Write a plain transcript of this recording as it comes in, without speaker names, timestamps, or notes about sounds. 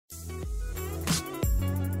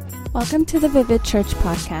Welcome to the Vivid Church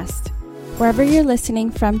podcast. Wherever you're listening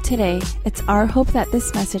from today, it's our hope that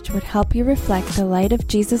this message would help you reflect the light of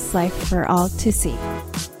Jesus' life for all to see.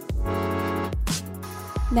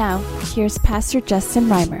 Now, here's Pastor Justin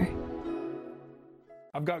Reimer.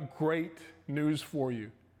 I've got great news for you.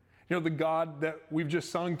 You know, the God that we've just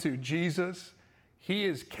sung to, Jesus, He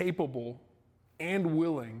is capable and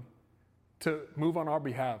willing to move on our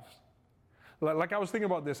behalf. Like I was thinking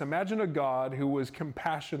about this, imagine a God who was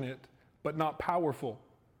compassionate but not powerful.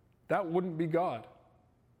 That wouldn't be God.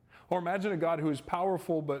 Or imagine a God who is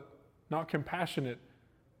powerful but not compassionate.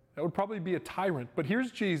 That would probably be a tyrant. But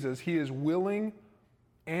here's Jesus. He is willing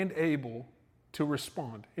and able to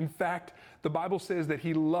respond. In fact, the Bible says that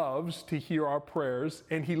He loves to hear our prayers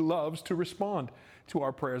and He loves to respond to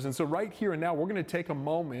our prayers. And so right here and now, we're going to take a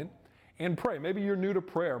moment and pray. Maybe you're new to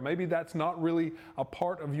prayer. Maybe that's not really a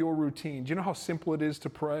part of your routine. Do you know how simple it is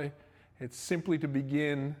to pray? It's simply to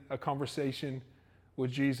begin a conversation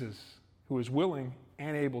with Jesus, who is willing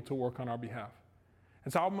and able to work on our behalf.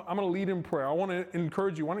 And so I'm going to lead in prayer. I want to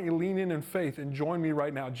encourage you. Why don't you lean in faith and join me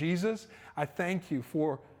right now? Jesus, I thank you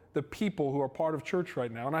for the people who are part of church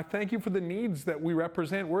right now. And I thank you for the needs that we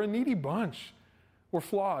represent. We're a needy bunch. We're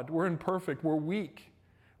flawed. We're imperfect. We're weak.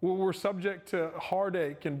 We're subject to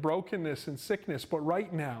heartache and brokenness and sickness. But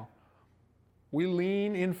right now, we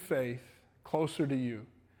lean in faith closer to you.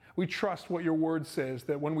 We trust what your word says,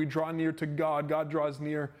 that when we draw near to God, God draws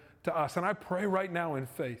near to us. And I pray right now in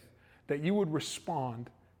faith that you would respond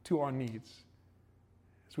to our needs.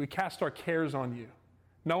 As we cast our cares on you,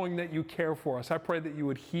 knowing that you care for us, I pray that you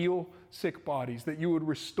would heal sick bodies, that you would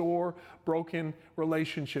restore broken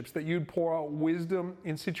relationships, that you'd pour out wisdom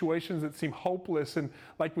in situations that seem hopeless and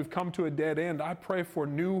like we've come to a dead end. I pray for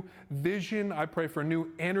new vision. I pray for new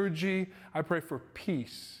energy. I pray for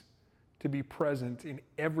peace to be present in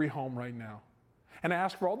every home right now. And I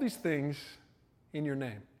ask for all these things in your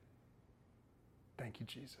name. Thank you,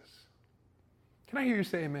 Jesus. Can I hear you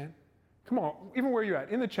say amen? Come on, even where you're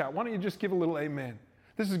at, in the chat, why don't you just give a little amen?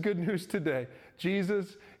 This is good news today.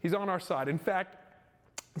 Jesus, He's on our side. In fact,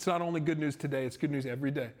 it's not only good news today, it's good news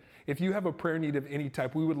every day. If you have a prayer need of any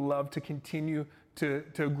type, we would love to continue to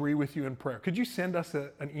agree with you in prayer. Could you send us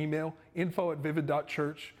an email,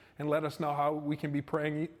 info@vivid.church, and let us know how we can be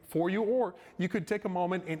praying for you? Or you could take a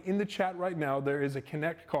moment, and in the chat right now, there is a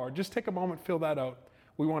Connect card. Just take a moment, fill that out.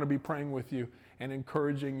 We want to be praying with you and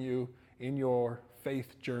encouraging you in your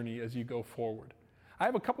faith journey as you go forward. I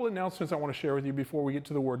have a couple of announcements I want to share with you before we get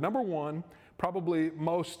to the Word. Number one, probably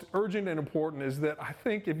most urgent and important, is that I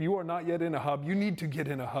think if you are not yet in a hub, you need to get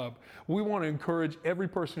in a hub. We want to encourage every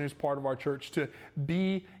person who's part of our church to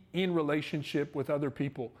be in relationship with other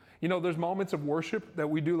people. You know, there's moments of worship that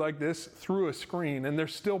we do like this through a screen, and they're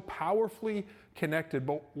still powerfully connected.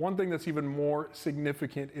 But one thing that's even more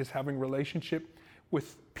significant is having relationship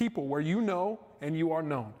with people where you know and you are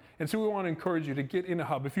known. And so we want to encourage you to get in a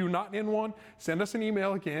hub. If you're not in one, send us an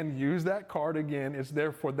email again, use that card again. It's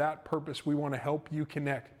there for that purpose. We want to help you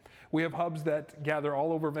connect. We have hubs that gather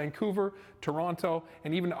all over Vancouver, Toronto,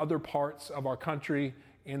 and even other parts of our country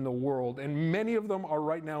in the world. And many of them are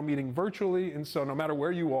right now meeting virtually. And so no matter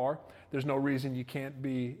where you are, there's no reason you can't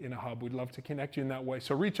be in a hub. We'd love to connect you in that way.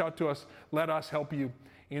 So reach out to us. Let us help you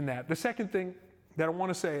in that. The second thing that I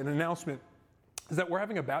want to say, an announcement, is that we're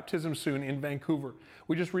having a baptism soon in Vancouver.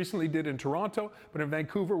 We just recently did in Toronto, but in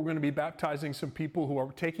Vancouver, we're going to be baptizing some people who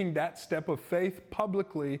are taking that step of faith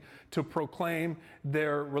publicly to proclaim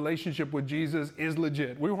their relationship with Jesus is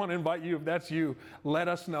legit. We want to invite you, if that's you, let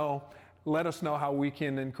us know. Let us know how we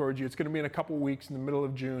can encourage you. It's going to be in a couple weeks in the middle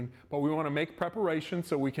of June, but we want to make preparations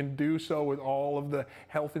so we can do so with all of the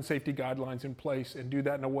health and safety guidelines in place and do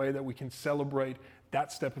that in a way that we can celebrate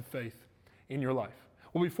that step of faith in your life.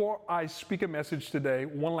 Well, before I speak a message today,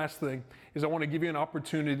 one last thing is I want to give you an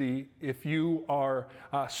opportunity if you are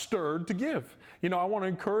stirred to give. You know, I want to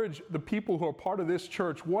encourage the people who are part of this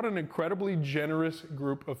church. What an incredibly generous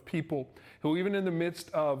group of people who, even in the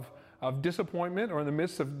midst of disappointment or in the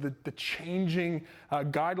midst of the changing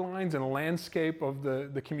guidelines and landscape of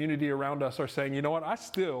the community around us, are saying, you know what, I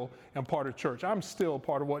still am part of church. I'm still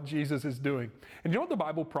part of what Jesus is doing. And you know what the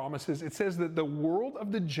Bible promises? It says that the world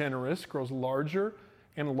of the generous grows larger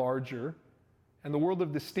and larger, and the world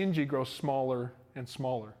of the stingy grows smaller and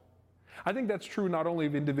smaller. I think that's true not only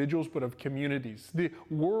of individuals, but of communities. The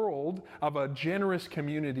world of a generous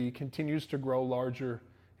community continues to grow larger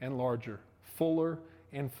and larger, fuller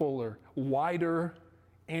and fuller, wider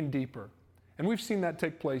and deeper. And we've seen that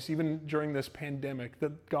take place even during this pandemic,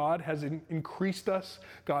 that God has increased us,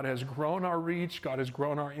 God has grown our reach, God has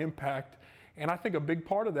grown our impact. And I think a big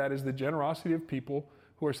part of that is the generosity of people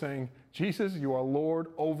who are saying, Jesus, you are Lord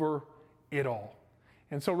over it all.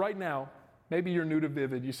 And so right now, maybe you're new to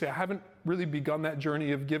Vivid. You say, I haven't really begun that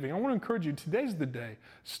journey of giving. I want to encourage you, today's the day.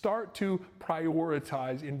 Start to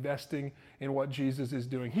prioritize investing in what Jesus is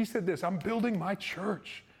doing. He said this, I'm building my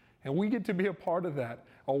church. And we get to be a part of that,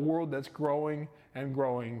 a world that's growing and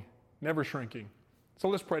growing, never shrinking. So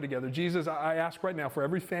let's pray together. Jesus, I ask right now for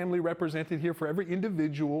every family represented here, for every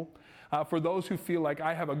individual, for those who feel like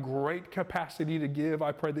I have a great capacity to give,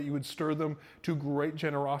 I pray that you would stir them to great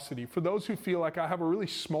generosity. For those who feel like I have a really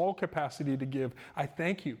small capacity to give, I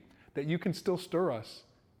thank you that you can still stir us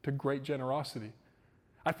to great generosity.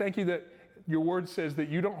 I thank you that your word says that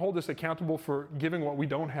you don't hold us accountable for giving what we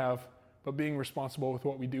don't have, but being responsible with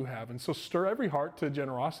what we do have. And so stir every heart to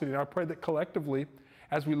generosity. And I pray that collectively,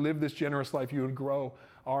 as we live this generous life, you would grow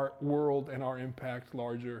our world and our impact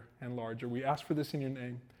larger and larger. We ask for this in your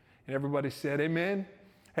name. And everybody said, amen.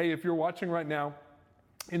 Hey, if you're watching right now,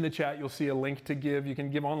 in the chat, you'll see a link to give. You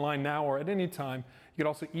can give online now or at any time. You can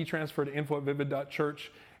also e-transfer to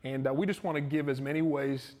info@vivid.church. And we just want to give as many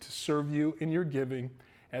ways to serve you in your giving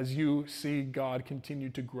as you see God continue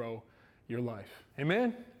to grow your life.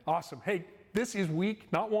 Amen? Awesome. Hey, this is week,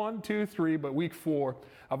 not 1, 2, 3, but week 4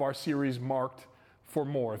 of our series Marked for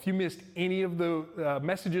More. If you missed any of the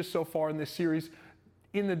messages so far in this series,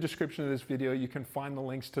 in the description of this video, you can find the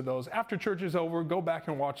links to those. After church is over, go back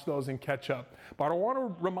and watch those and catch up. But I want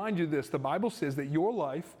to remind you this, the Bible says that your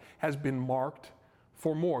life has been marked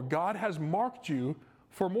for more. God has marked you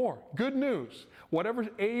for more. Good news. Whatever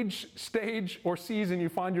age, stage, or season you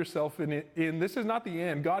find yourself in, this is not the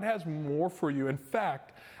end. God has more for you. In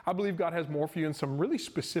fact, I believe God has more for you in some really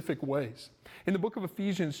specific ways. In the book of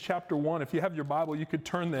Ephesians chapter 1, if you have your Bible, you could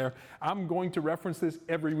turn there. I'm going to reference this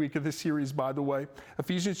every week of this series, by the way.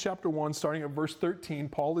 Ephesians chapter 1, starting at verse 13,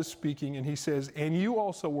 Paul is speaking, and he says, and you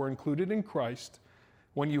also were included in Christ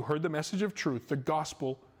when you heard the message of truth, the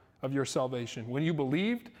gospel of your salvation. When you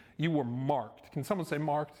believed, you were marked. Can someone say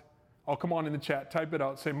marked? Oh, come on in the chat, type it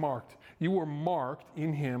out, say marked. You were marked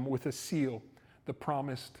in him with a seal, the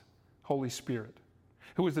promised Holy Spirit,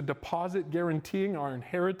 who is a deposit guaranteeing our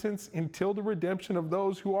inheritance until the redemption of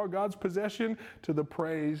those who are God's possession to the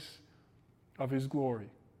praise of his glory.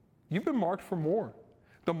 You've been marked for more.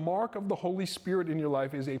 The mark of the Holy Spirit in your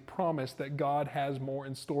life is a promise that God has more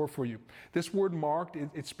in store for you. This word marked,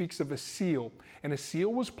 it speaks of a seal, and a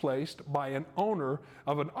seal was placed by an owner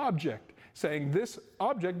of an object, saying, this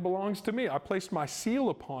object belongs to me. I placed my seal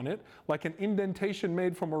upon it like an indentation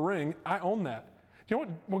made from a ring. I own that. Do you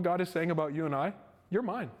know what God is saying about you and I? You're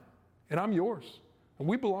mine, and I'm yours, and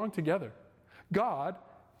we belong together. God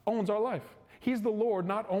owns our life. He's the Lord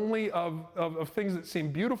not only of things that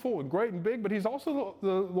seem beautiful and great and big, but he's also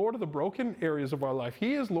the Lord of the broken areas of our life.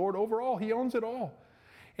 He is Lord over all. He owns it all.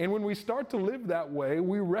 And when we start to live that way,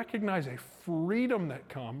 we recognize a freedom that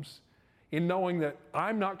comes in knowing that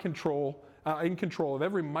I'm not in control of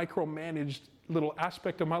every micromanaged little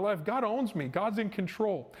aspect of my life. God owns me. God's in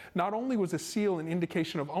control. Not only was a seal an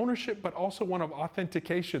indication of ownership, but also one of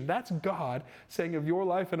authentication. That's God saying of your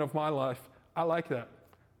life and of my life, I like that.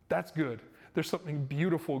 That's good. There's something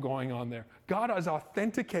beautiful going on there. God has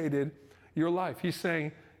authenticated your life. He's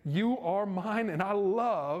saying, you are mine and I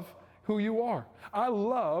love who you are. I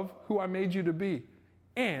love who I made you to be.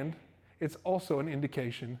 And it's also an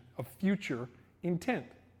indication of future intent.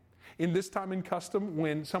 In this time in custom,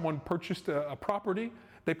 when someone purchased a property,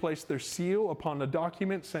 they placed their seal upon a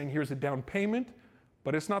document saying, here's a down payment,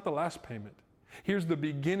 but it's not the last payment. Here's the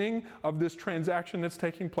beginning of this transaction that's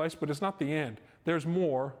taking place, but it's not the end. There's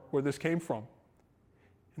more where this came from.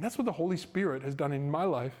 And that's what the Holy Spirit has done in my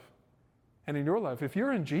life and in your life. If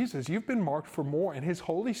you're in Jesus, you've been marked for more, and his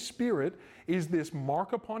Holy Spirit is this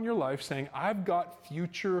mark upon your life saying, I've got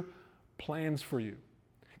future plans for you.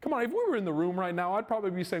 Come on, if we were in the room right now, I'd probably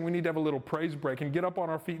be saying we need to have a little praise break and get up on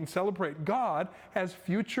our feet and celebrate. God has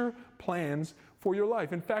future plans for your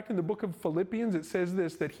life. In fact, in the book of Philippians, it says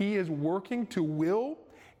this, that he is working to will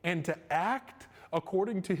and to act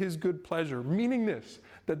according to his good pleasure, meaning this,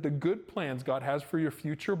 that the good plans God has for your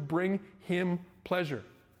future bring him pleasure.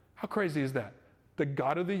 How crazy is that? The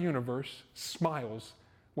God of the universe smiles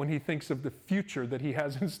when he thinks of the future that he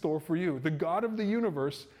has in store for you. The God of the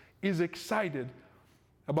universe is excited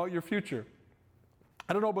about your future.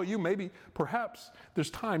 I don't know about you, perhaps there's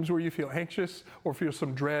times where you feel anxious or feel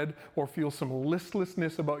some dread or feel some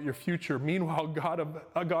listlessness about your future. Meanwhile, God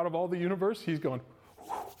of all the universe, he's going,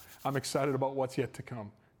 I'm excited about what's yet to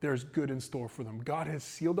come. There's good in store for them. God has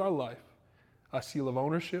sealed our life, a seal of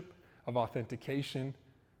ownership, of authentication,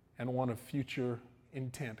 and one of future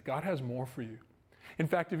intent. God has more for you. In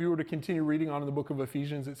fact, if you were to continue reading on in the book of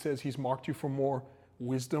Ephesians, it says he's marked you for more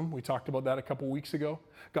wisdom. We talked about that a couple weeks ago.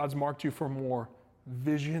 God's marked you for more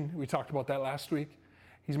vision. We talked about that last week.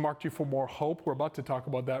 He's marked you for more hope. We're about to talk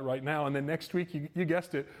about that right now. And then next week, you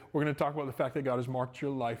guessed it, we're going to talk about the fact that God has marked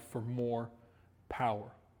your life for more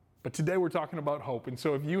power. But today we're talking about hope. And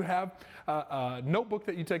so if you have a notebook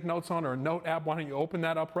that you take notes on or a note app, why don't you open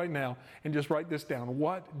that up right now and just write this down.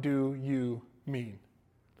 What do you mean?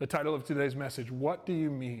 The title of today's message, what do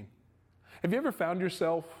you mean? Have you ever found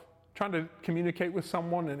yourself trying to communicate with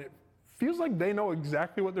someone and it feels like they know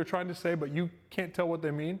exactly what they're trying to say, but you can't tell what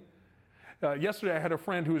they mean? Yesterday I had a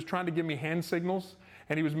friend who was trying to give me hand signals,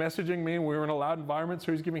 and he was messaging me, and we were in a loud environment, so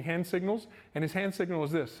he was giving hand signals, and his hand signal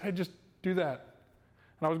was this: hey, just do that.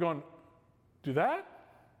 And I was going, do that?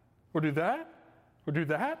 Or do that? Or do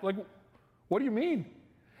that? Like, what do you mean?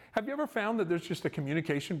 Have you ever found that there's just a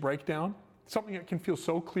communication breakdown? Something that can feel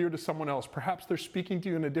so clear to someone else. Perhaps they're speaking to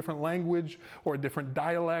you in a different language or a different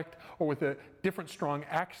dialect or with a different strong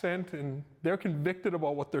accent, and they're convicted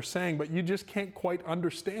about what they're saying, but you just can't quite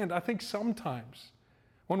understand. I think sometimes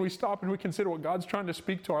when we stop and we consider what God's trying to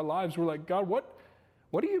speak to our lives, we're like, God, what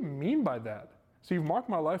do you mean by that? So you've marked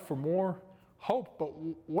my life for more hope, but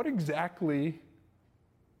what exactly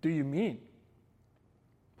do you mean?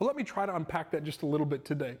 Well, let me try to unpack that just a little bit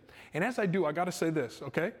today. And as I do, I got to say this,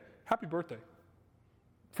 okay? Happy birthday.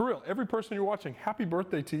 For real, every person you're watching, happy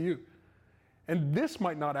birthday to you. And this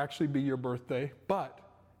might not actually be your birthday, but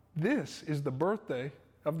this is the birthday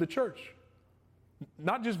of the church.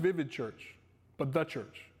 Not just Vivid Church, but the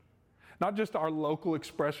church. Not just our local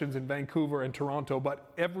expressions in Vancouver and Toronto,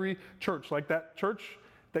 but every church, like that church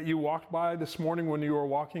that you walked by this morning when you were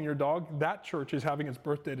walking your dog, that church is having its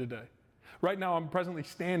birthday today. Right now, I'm presently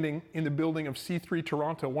standing in the building of C3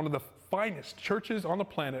 Toronto, one of the finest churches on the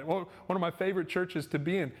planet, one of my favorite churches to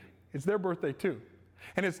be in. It's their birthday too.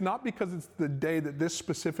 And it's not because it's the day that this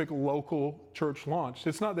specific local church launched.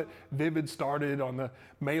 It's not that Vivid started on the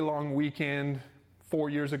May long weekend 4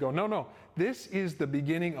 years ago. No. This is the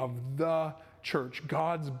beginning of the church,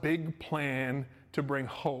 God's big plan to bring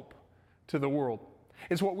hope to the world.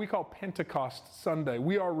 It's what we call Pentecost Sunday.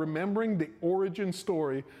 We are remembering the origin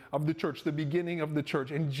story of the church, the beginning of the church.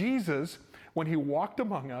 And Jesus, when he walked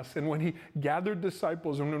among us and when he gathered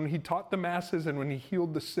disciples and when he taught the masses and when he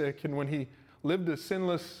healed the sick and when he lived a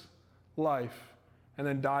sinless life and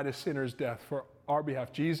then died a sinner's death for our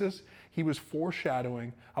behalf, Jesus, he was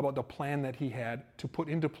foreshadowing about the plan that he had to put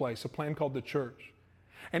into place, a plan called the church.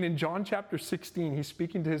 And in John chapter 16, he's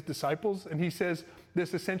speaking to his disciples and he says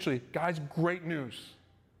this essentially, guys, great news.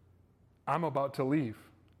 I'm about to leave.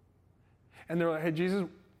 And they're like, hey, Jesus,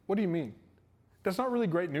 what do you mean? That's not really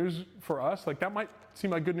great news for us. Like that might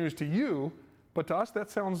seem like good news to you, but to us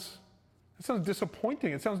that sounds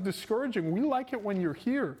disappointing. It sounds discouraging. We like it when you're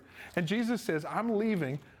here. And Jesus says, I'm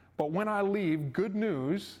leaving, but when I leave, good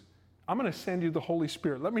news, I'm going to send you the Holy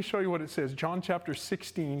Spirit. Let me show you what it says. John chapter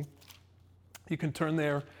 16. You can turn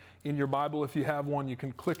there in your Bible if you have one. You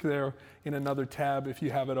can click there in another tab if you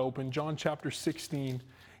have it open. John chapter 16,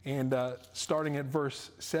 and starting at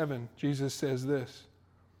verse 7, Jesus says this.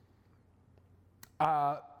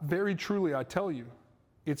 Very truly I tell you,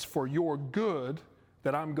 it's for your good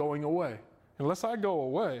that I'm going away. Unless I go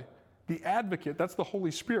away, the advocate, that's the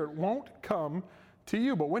Holy Spirit, won't come to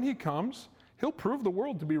you. But when he comes, he'll prove the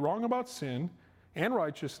world to be wrong about sin and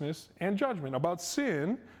righteousness and judgment. About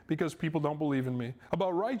sin, because people don't believe in me.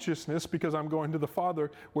 About righteousness, because I'm going to the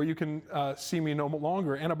Father where you can see me no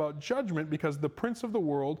longer. And about judgment, because the prince of the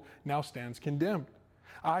world now stands condemned.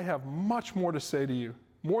 I have much more to say to you,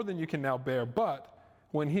 more than you can now bear. But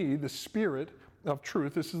when he, the Spirit of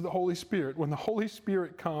truth, this is the Holy Spirit, when the Holy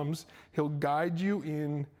Spirit comes, he'll guide you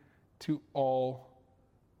into all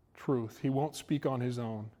truth. He won't speak on his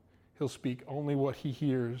own. He'll speak only what he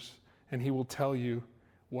hears, and he will tell you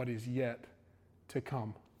what is yet to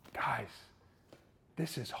come. Guys,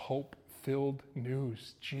 this is hope-filled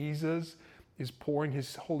news. Jesus is pouring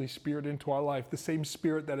his Holy Spirit into our life. The same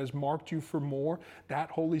Spirit that has marked you for more, that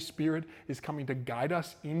Holy Spirit is coming to guide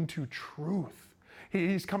us into truth.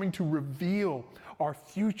 He's coming to reveal our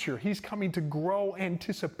future. He's coming to grow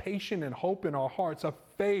anticipation and hope in our hearts, a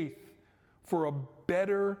faith for a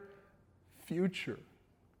better future.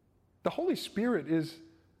 The Holy Spirit is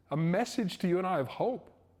a message to you and I of hope.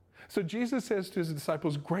 So Jesus says to his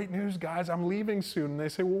disciples, great news, guys, I'm leaving soon. And they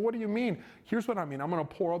say, well, what do you mean? Here's what I mean. I'm going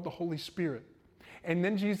to pour out the Holy Spirit. And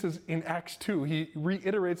then Jesus, in Acts 2, he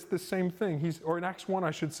reiterates the same thing. Or in Acts 1,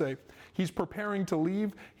 I should say, he's preparing to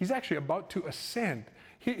leave. He's actually about to ascend.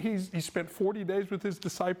 He spent 40 days with his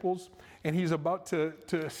disciples, and he's about to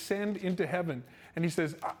ascend into heaven. And he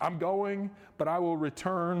says, I'm going, but I will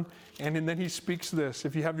return. And then he speaks this.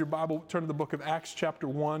 If you have your Bible, turn to the book of Acts chapter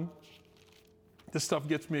 1. This stuff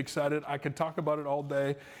gets me excited. I could talk about it all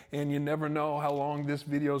day, and you never know how long this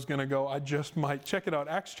video is going to go. I just might. Check it out.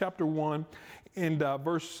 Acts chapter 1 and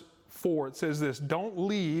verse 4. It says this, don't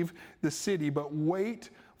leave the city, but wait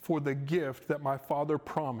for the gift that my Father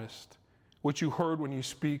promised, which you heard when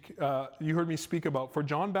you heard me speak about. For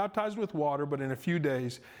John baptized with water, but in a few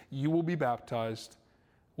days you will be baptized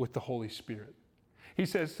with the Holy Spirit. He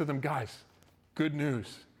says to them, guys, good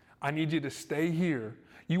news. I need you to stay here.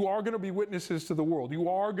 You are going to be witnesses to the world. You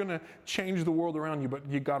are going to change the world around you, but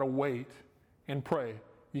you got to wait and pray.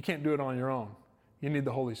 You can't do it on your own. You need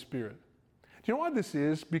the Holy Spirit. Do you know why this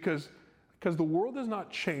is? Because the world is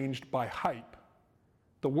not changed by hype.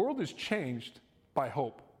 The world is changed by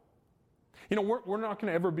hope. You know, we're not going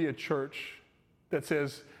to ever be a church that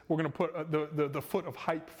says we're going to put the foot of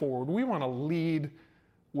hype forward. We want to lead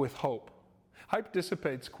with hope. Hype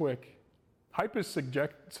dissipates quick. Hype is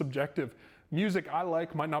subjective. Music I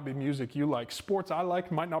like might not be music you like. Sports I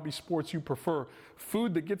like might not be sports you prefer.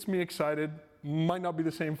 Food that gets me excited might not be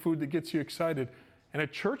the same food that gets you excited. And a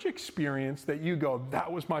church experience that you go,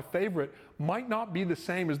 that was my favorite, might not be the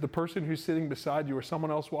same as the person who's sitting beside you or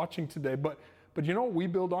someone else watching today. But you know what we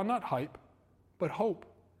build on? Not hype, but hope.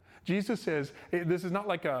 Jesus says, this is not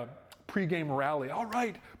like a pregame rally. All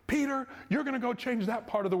right, Peter, you're going to go change that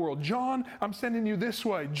part of the world. John, I'm sending you this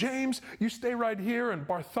way. James, you stay right here. And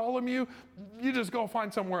Bartholomew, you just go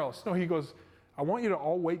find somewhere else. No, he goes, I want you to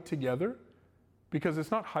all wait together because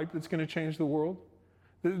it's not hype that's going to change the world.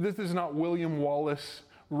 This is not William Wallace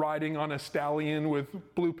riding on a stallion with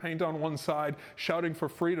blue paint on one side, shouting for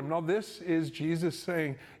freedom. No, this is Jesus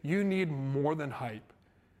saying, you need more than hype.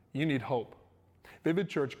 You need hope. Vivid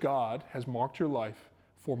Church, God has marked your life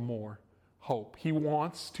for more hope. He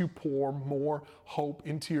wants to pour more hope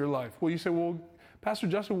into your life. Well, you say, well, Pastor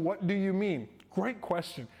Justin, what do you mean? Great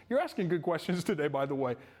question. You're asking good questions today, by the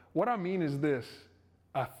way. What I mean is this,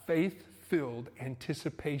 a faith-filled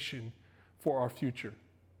anticipation for our future.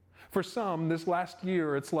 For some, this last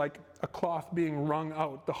year, it's like a cloth being wrung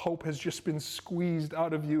out. The hope has just been squeezed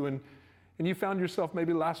out of you, and you found yourself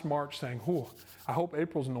maybe last March saying, I hope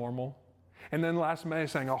April's normal. And then last May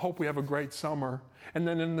saying, I hope we have a great summer. And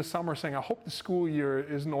then in the summer saying, I hope the school year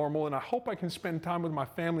is normal, and I hope I can spend time with my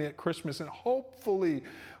family at Christmas, and hopefully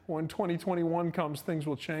when 2021 comes, things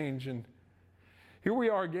will change. And here we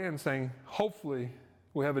are again saying, hopefully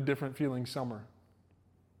we have a different feeling summer.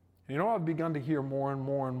 And you know, I've begun to hear more and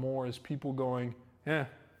more and more as people going, who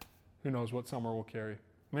knows what summer will carry?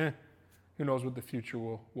 Who knows what the future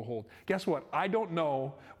will hold? Guess what? I don't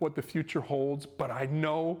know what the future holds, but I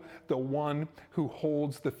know the one who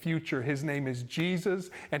holds the future. His name is Jesus,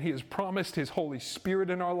 and he has promised his Holy Spirit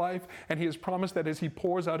in our life, and he has promised that as he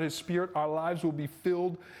pours out his Spirit, our lives will be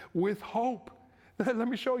filled with hope. Let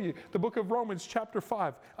me show you the book of Romans chapter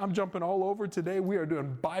 5. I'm jumping all over today. We are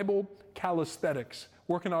doing Bible calisthenics,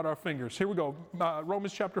 working out our fingers. Here we go.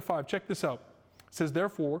 Romans chapter 5. Check this out. It says,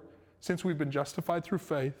 therefore, since we've been justified through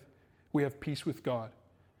faith, we have peace with God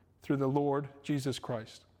through the Lord Jesus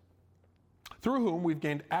Christ, through whom we've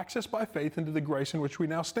gained access by faith into the grace in which we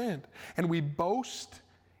now stand. And we boast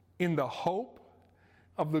in the hope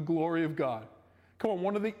of the glory of God. Come on,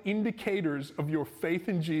 one of the indicators of your faith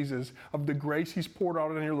in Jesus, of the grace he's poured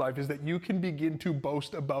out in your life, is that you can begin to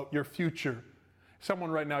boast about your future.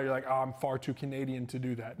 Someone right now, you're like, I'm far too Canadian to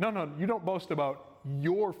do that. No, you don't boast about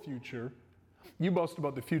your future. You boast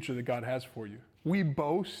about the future that God has for you. We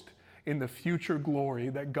boast in the future glory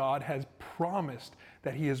that God has promised,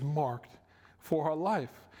 that he has marked for our life.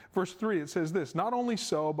 Verse 3, it says this, not only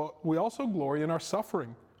so, but we also glory in our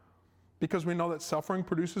suffering, because we know that suffering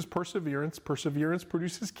produces perseverance, perseverance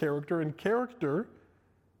produces character, and character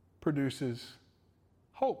produces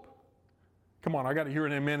hope. Come on, I got to hear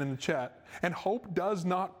an amen in the chat. And hope does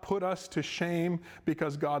not put us to shame,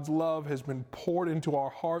 because God's love has been poured into our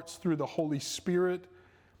hearts through the Holy Spirit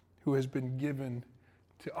who has been given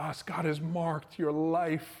to us. God has marked your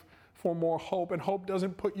life for more hope, and hope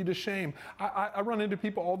doesn't put you to shame. I run into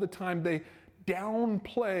people all the time, they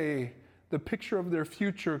downplay the picture of their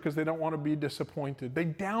future because they don't want to be disappointed. They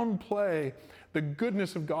downplay the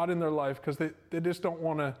goodness of God in their life because they just don't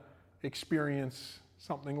want to experience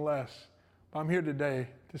something less. But I'm here today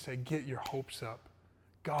to say, get your hopes up.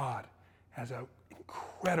 God has an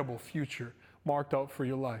incredible future marked out for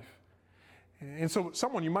your life. And so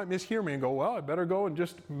someone, you might mishear me and go, well, I better go and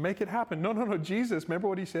just make it happen. No. Jesus, remember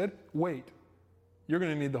what he said? Wait. You're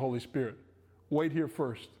going to need the Holy Spirit. Wait here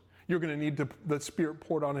first. You're going to need the Spirit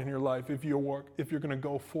poured out in your life if you're going to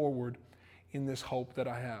go forward in this hope that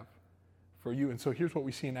I have for you. And so here's what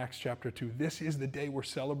we see in Acts chapter 2. This is the day we're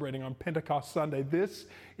celebrating on Pentecost Sunday. This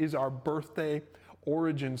is our birthday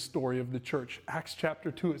origin story of the church. Acts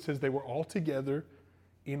chapter 2, it says they were all together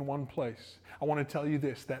in one place. I want to tell you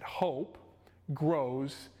this, that hope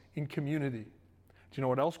grows in community. Do you know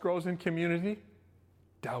what else grows in community?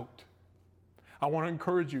 Doubt. I want to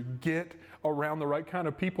encourage you, get around the right kind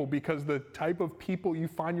of people, because the type of people you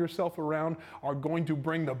find yourself around are going to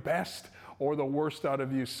bring the best or the worst out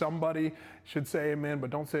of you. Somebody should say amen, but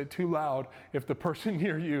don't say it too loud if the person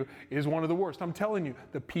near you is one of the worst. I'm telling you,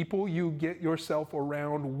 the people you get yourself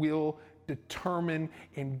around will determine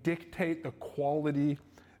and dictate the quality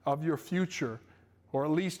of your future, or at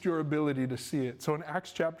least your ability to see it. So in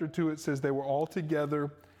Acts chapter 2, it says they were all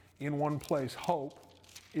together in one place. Hope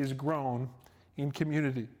is grown in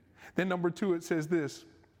community. Then number 2, it says this,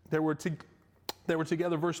 they were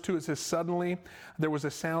together. Verse 2, it says, suddenly there was a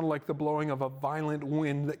sound like the blowing of a violent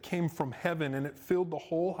wind that came from heaven, and it filled the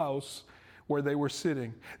whole house where they were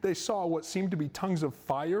sitting. They saw what seemed to be tongues of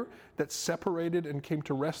fire that separated and came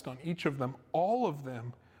to rest on each of them. All of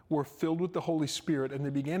them were filled with the Holy Spirit, and they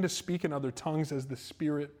began to speak in other tongues as the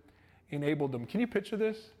Spirit enabled them. Can you picture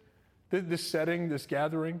this? This setting, this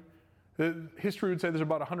gathering? History would say there's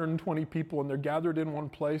about 120 people, and they're gathered in one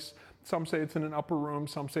place. Some say it's in an upper room,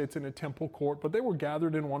 some say it's in a temple court, but they were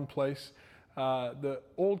gathered in one place. The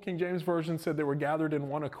old King James Version said they were gathered in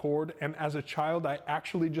one accord, and as a child, I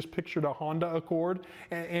actually just pictured a Honda Accord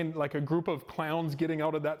and like a group of clowns getting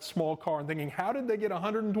out of that small car and thinking, how did they get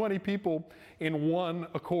 120 people in one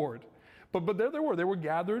accord? But there they were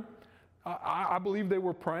gathered. I believe they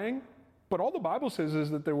were praying, but all the Bible says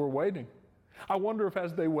is that they were waiting. I wonder if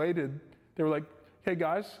as they waited, they were like, hey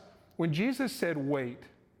guys, when Jesus said wait,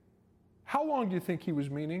 how long do you think he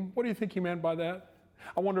was meaning? What do you think he meant by that?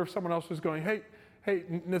 I wonder if someone else was going, hey,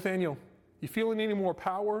 Nathaniel, you feeling any more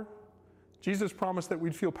power? Jesus promised that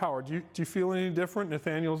we'd feel power. Do you feel any different?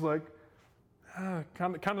 Nathaniel's like,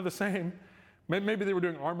 kind of the same. Maybe they were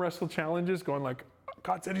doing arm wrestle challenges, going like,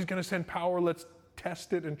 God said he's going to send power. Let's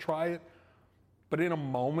test it and try it. But in a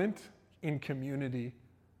moment, in community,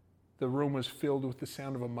 the room was filled with the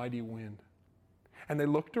sound of a mighty wind. And they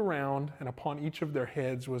looked around, and upon each of their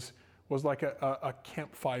heads was like a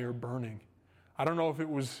campfire burning. I don't know if it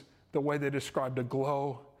was the way they described a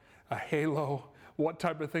glow, a halo, what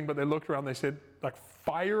type of thing, but they looked around, they said, like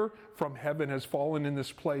fire from heaven has fallen in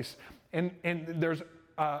this place. And there's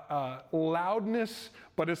loudness,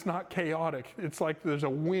 but it's not chaotic. It's like there's a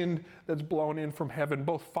wind that's blown in from heaven.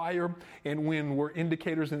 Both fire and wind were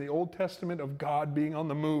indicators in the Old Testament of God being on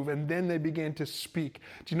the move, and then they began to speak.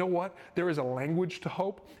 Do you know what? There is a language to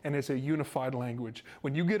hope, and it's a unified language.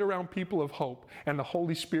 When you get around people of hope and the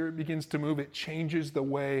Holy Spirit begins to move, it changes the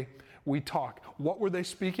way we talk. What were they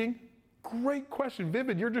speaking? Great question.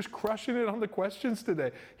 Vivid, you're just crushing it on the questions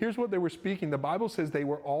today. Here's what they were speaking. The Bible says they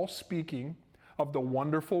were all speaking of the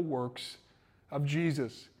wonderful works of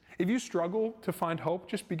Jesus. If you struggle to find hope,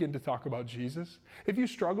 just begin to talk about Jesus. If you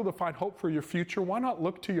struggle to find hope for your future, why not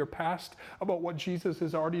look to your past about what Jesus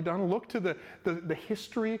has already done? Look to the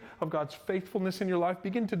history of God's faithfulness in your life.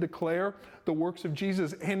 Begin to declare the works of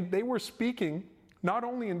Jesus. And they were speaking not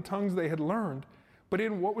only in tongues they had learned, but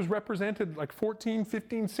in what was represented like 14,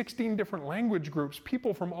 15, 16 different language groups.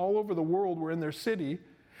 People from all over the world were in their city,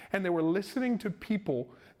 and they were listening to people,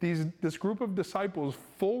 this group of disciples,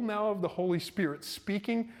 full now of the Holy Spirit,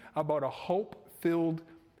 speaking about a hope-filled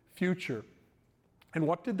future. And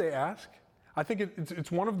what did they ask? I think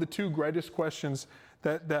it's one of the two greatest questions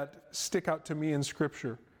that stick out to me in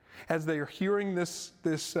Scripture. As they are hearing this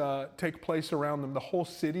take place around them, the whole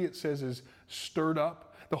city, it says, is stirred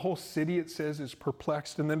up. The whole city, it says, is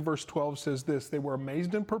perplexed. And then verse 12 says this, they were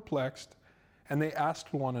amazed and perplexed, and they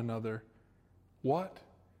asked one another, what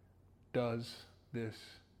does this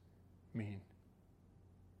mean?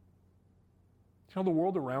 You know, the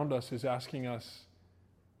world around us is asking us,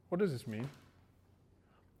 what does this mean?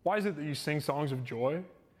 Why is it that you sing songs of joy?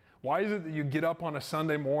 Why is it that you get up on a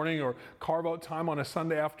Sunday morning or carve out time on a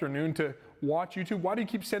Sunday afternoon to watch YouTube? Why do you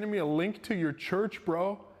keep sending me a link to your church,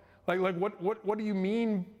 bro? Like what do you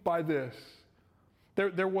mean by this?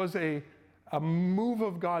 There was a move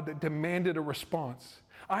of God that demanded a response.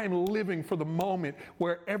 I am living for the moment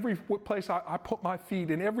where every place I put my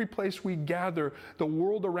feet, in every place we gather, the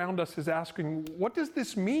world around us is asking, what does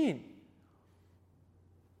this mean?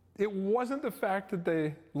 It wasn't the fact that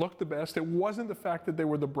they looked the best. It wasn't the fact that they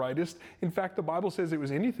were the brightest. In fact, the Bible says it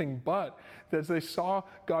was anything but. That as they saw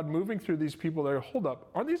God moving through these people, they're, hold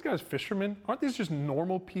up, aren't these guys fishermen? Aren't these just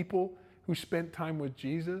normal people who spent time with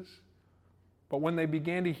Jesus? But when they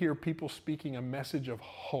began to hear people speaking a message of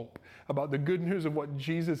hope about the good news of what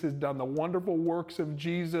Jesus has done, the wonderful works of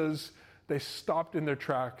Jesus, they stopped in their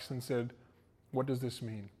tracks and said, what does this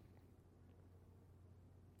mean?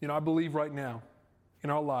 You know, I believe right now in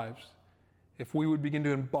our lives, if we would begin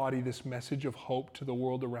to embody this message of hope to the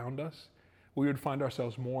world around us, we would find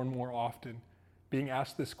ourselves more and more often being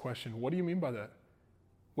asked this question, what do you mean by that?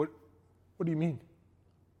 What do you mean?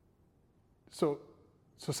 So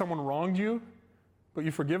someone wronged you, but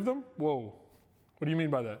you forgive them? Whoa, what do you mean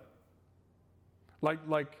by that?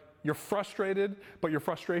 Like you're frustrated, but your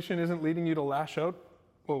frustration isn't leading you to lash out?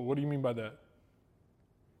 Whoa, what do you mean by that?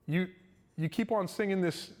 You keep on singing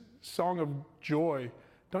this song of joy.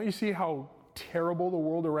 Don't you see how terrible the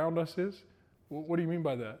world around us is? What do you mean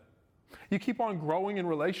by that? You keep on growing in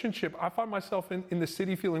relationship. I find myself in the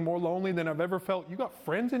city feeling more lonely than I've ever felt. You got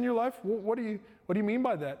friends in your life? What do you mean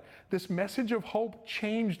by that? This message of hope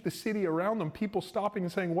changed the city around them. People stopping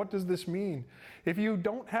and saying, what does this mean? If you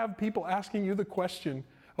don't have people asking you the question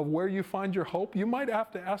of where you find your hope, you might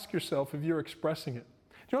have to ask yourself if you're expressing it.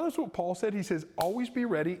 Do you know that's what Paul said? He says, always be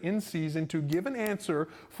ready in season to give an answer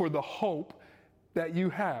for the hope that you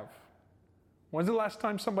have. When's the last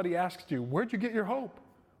time somebody asked you, where'd you get your hope?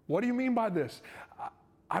 What do you mean by this?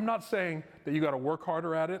 I'm not saying that you got to work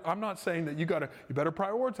harder at it. I'm not saying that you better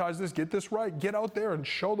prioritize this, get this right, get out there and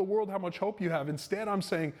show the world how much hope you have. Instead, I'm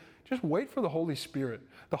saying just wait for the Holy Spirit.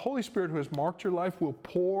 The Holy Spirit who has marked your life will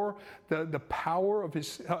pour the power of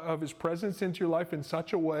his presence into your life in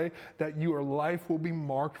such a way that your life will be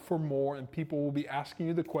marked for more and people will be asking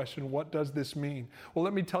you the question, what does this mean? Well,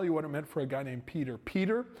 let me tell you what it meant for a guy named Peter.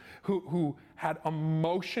 Peter, who had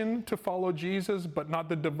emotion to follow Jesus, but not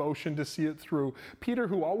the devotion to see it through. Peter,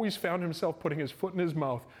 who always found himself putting his foot in his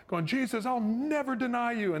mouth, going, Jesus, I'll never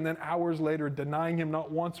deny you. And then hours later, denying him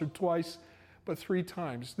not once or twice, but 3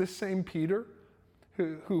 times. This same Peter,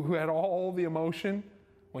 who had all the emotion,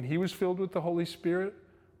 when he was filled with the Holy Spirit,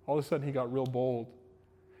 all of a sudden he got real bold.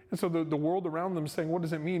 And so the world around them saying, what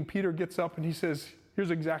does it mean? Peter gets up and he says,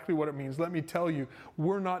 here's exactly what it means. Let me tell you,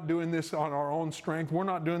 we're not doing this on our own strength. We're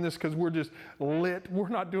not doing this because we're just lit. We're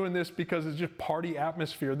not doing this because it's just party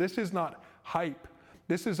atmosphere. This is not hype.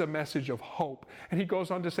 This is a message of hope. And he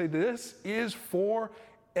goes on to say, this is for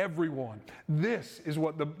everyone. This is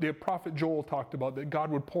what the prophet Joel talked about, that God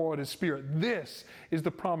would pour out his Spirit. This is the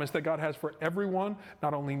promise that God has for everyone,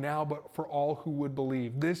 not only now, but for all who would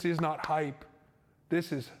believe. This is not hype.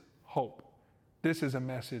 This is hope. This is a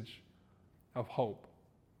message of hope.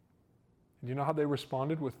 And you know how they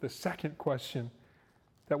responded with the second question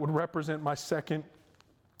that would represent my second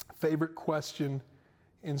favorite question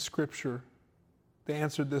in Scripture? They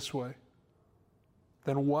answered this way.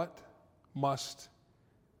 Then what must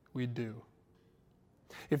we do?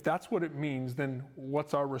 If that's what it means, then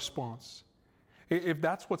what's our response? If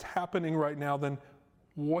that's what's happening right now, then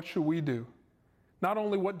what should we do? Not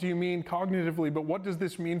only what do you mean cognitively, but what does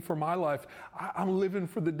this mean for my life? I'm living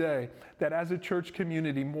for the day that as a church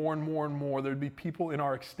community, more and more and more, there'd be people in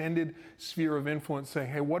our extended sphere of influence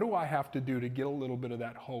saying, hey, what do I have to do to get a little bit of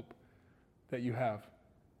that hope that you have?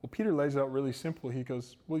 Well, Peter lays it out really simple. He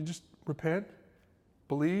goes, well, you just repent,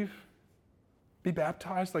 believe, be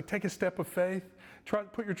baptized, like take a step of faith,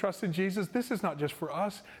 put your trust in Jesus. This is not just for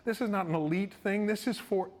us. This is not an elite thing. This is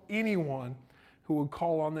for anyone who would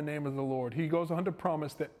call on the name of the Lord. He goes on to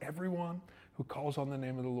promise that everyone who calls on the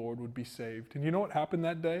name of the Lord would be saved. And you know what happened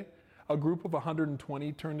that day? A group of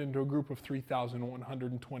 120 turned into a group of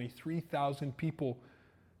 3,120. 3,000 people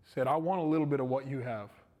said, I want a little bit of what you have.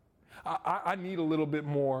 I need a little bit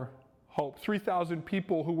more hope. 3,000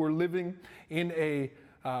 people who were living in a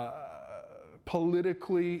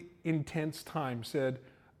politically intense time said,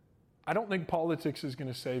 I don't think politics is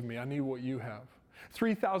going to save me. I need what you have.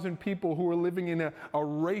 3,000 people who were living in a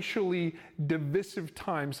racially divisive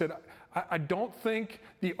time said, I don't think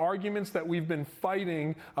the arguments that we've been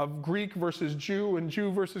fighting of Greek versus Jew and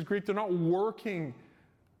Jew versus Greek, they're not working.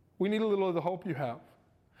 We need a little of the hope you have.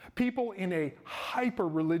 People in a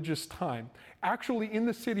hyper-religious time, actually in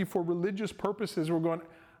the city for religious purposes, were going,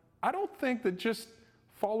 I don't think that just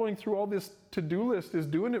following through all this to-do list is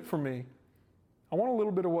doing it for me. I want a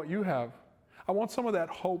little bit of what you have. I want some of that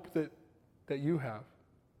hope that you have.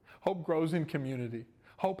 Hope grows in community.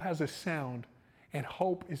 Hope has a sound, and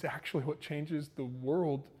hope is actually what changes the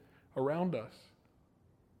world around us.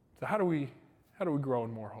 So how do we grow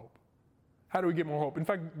in more hope? How do we get more hope? In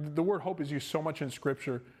fact, the word hope is used so much in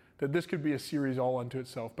Scripture that this could be a series all unto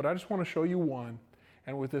itself. But I just want to show you one,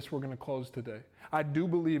 and with this we're going to close today. I do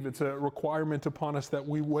believe it's a requirement upon us that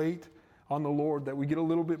we wait on the Lord, that we get a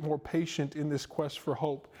little bit more patient in this quest for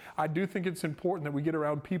hope. I do think it's important that we get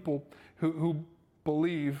around people who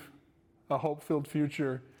believe a hope-filled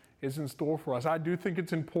future is in store for us. I do think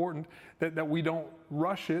it's important that we don't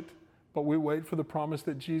rush it, but we wait for the promise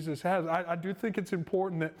that Jesus has. I do think it's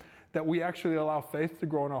important that we actually allow faith to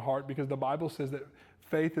grow in our heart, because the Bible says that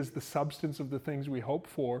faith is the substance of the things we hope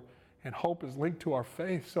for, and hope is linked to our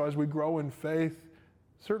faith. So as we grow in faith,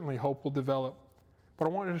 certainly hope will develop. But I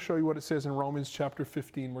wanted to show you what it says in Romans chapter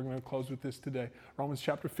 15. We're going to close with this today. Romans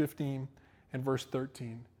chapter 15 and verse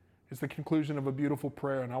 13. It's the conclusion of a beautiful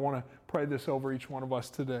prayer, and I want to pray this over each one of us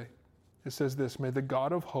today. It says this: may the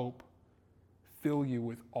God of hope fill you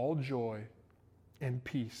with all joy and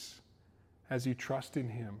peace as you trust in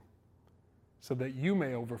him, so that you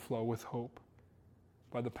may overflow with hope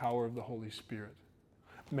by the power of the Holy Spirit.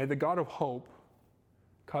 May the God of hope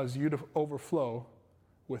cause you to overflow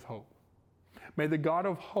with hope. May the God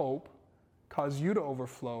of hope cause you to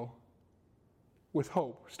overflow with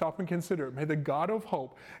hope. Stop and consider it. May the God of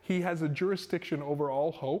hope, he has a jurisdiction over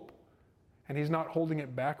all hope, and he's not holding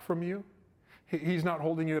it back from you. He's not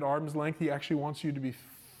holding you at arm's length. He actually wants you to be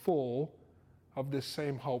full of this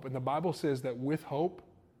same hope. And the Bible says that with hope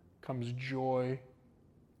comes joy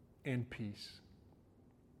and peace.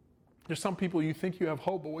 There's some people, you think you have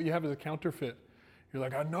hope, but what you have is a counterfeit. You're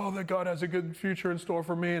like, I know that God has a good future in store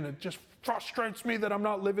for me, and it just frustrates me that I'm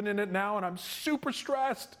not living in it now, and I'm super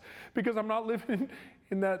stressed because I'm not living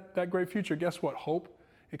in that great future. Guess what? Hope,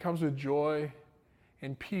 it comes with joy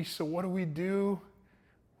and peace. So what do?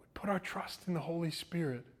 We put our trust in the Holy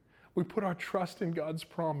Spirit. We put our trust in God's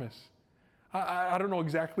promise. I don't know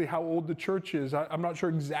exactly how old the church is. I'm not sure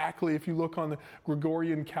exactly, if you look on the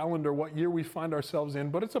Gregorian calendar, what year we find ourselves in,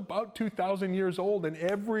 but it's about 2,000 years old, and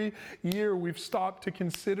every year we've stopped to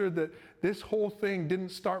consider that this whole thing didn't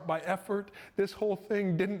start by effort. This whole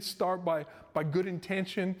thing didn't start by good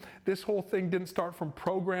intention. This whole thing didn't start from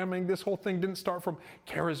programming. This whole thing didn't start from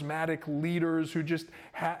charismatic leaders who just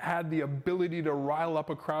had the ability to rile up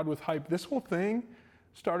a crowd with hype. This whole thing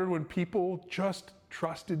started when people just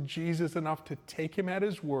trusted Jesus enough to take him at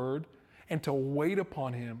his word and to wait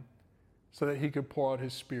upon him so that he could pour out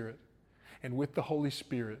his Spirit. And with the Holy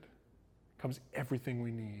Spirit comes everything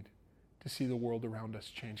we need to see the world around us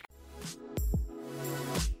change.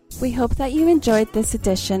 We hope that you enjoyed this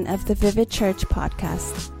edition of the Vivid Church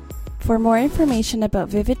podcast. For more information about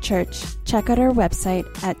Vivid Church, check out our website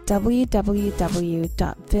at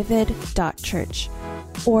www.vivid.church.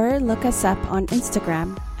 or look us up on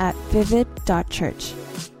Instagram at vivid.church.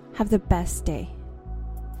 Have the best day.